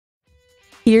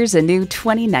Here's a new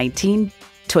 2019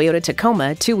 Toyota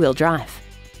Tacoma two-wheel drive.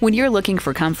 When you're looking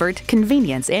for comfort,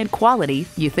 convenience, and quality,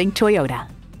 you think Toyota.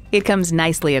 It comes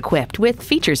nicely equipped with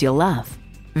features you'll love.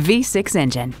 V6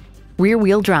 engine,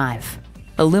 rear-wheel drive,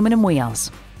 aluminum wheels,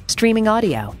 streaming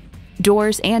audio,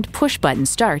 doors and push-button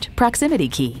start proximity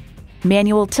key,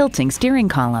 manual tilting steering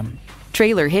column,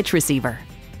 trailer hitch receiver,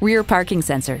 rear parking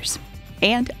sensors,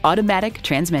 and automatic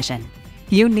transmission.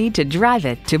 You need to drive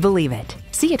it to believe it.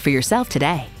 See it for yourself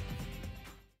today.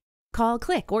 Call,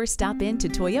 click, or stop in to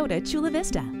Toyota Chula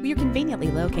Vista. We are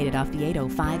conveniently located off the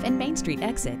 805 and Main Street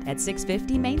exit at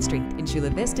 650 Main Street in Chula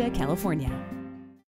Vista, California.